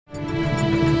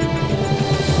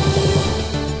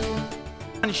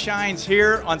sun shines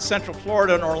here on Central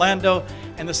Florida and Orlando,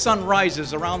 and the sun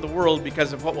rises around the world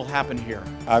because of what will happen here.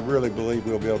 I really believe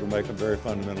we'll be able to make a very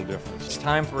fundamental difference. It's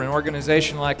time for an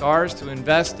organization like ours to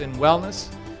invest in wellness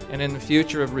and in the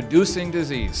future of reducing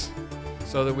disease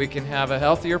so that we can have a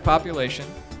healthier population,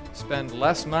 spend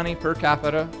less money per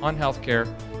capita on healthcare,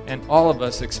 and all of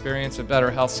us experience a better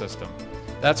health system.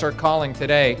 That's our calling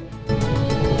today.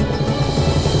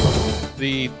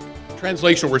 The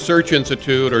Translational Research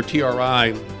Institute, or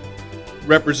TRI,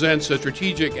 represents a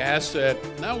strategic asset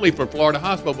not only for Florida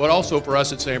Hospital, but also for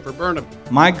us at Sanford-Burnham.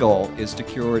 My goal is to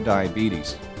cure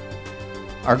diabetes.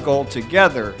 Our goal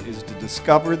together is to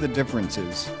discover the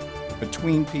differences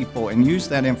between people and use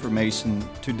that information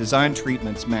to design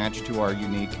treatments matched to our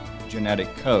unique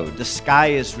genetic code. The sky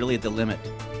is really the limit.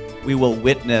 We will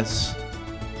witness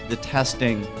the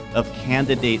testing of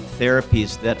candidate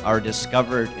therapies that are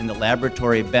discovered in the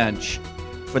laboratory bench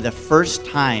for the first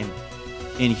time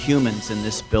in humans in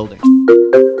this building.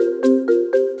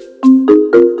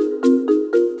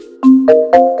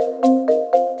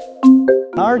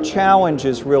 Our challenge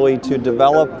is really to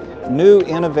develop new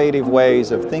innovative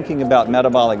ways of thinking about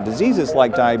metabolic diseases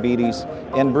like diabetes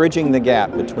and bridging the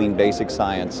gap between basic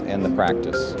science and the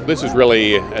practice. This is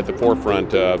really at the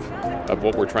forefront of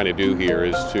what we're trying to do here,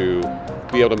 is to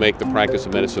be able to make the practice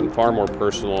of medicine far more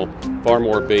personal, far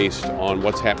more based on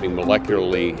what's happening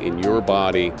molecularly in your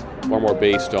body, far more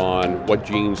based on what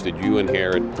genes did you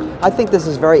inherit. I think this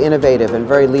is very innovative and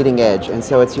very leading edge, and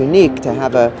so it's unique to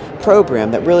have a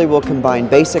program that really will combine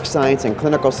basic science and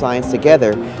clinical science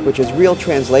together, which is real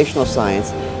translational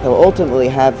science that will ultimately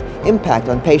have impact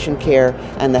on patient care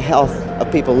and the health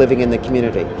of people living in the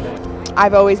community.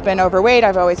 I've always been overweight.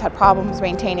 I've always had problems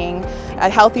maintaining a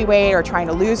healthy weight or trying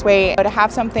to lose weight. But to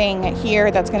have something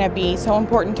here that's going to be so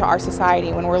important to our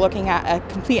society when we're looking at a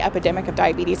complete epidemic of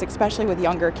diabetes, especially with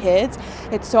younger kids,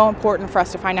 it's so important for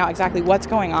us to find out exactly what's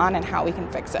going on and how we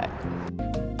can fix it.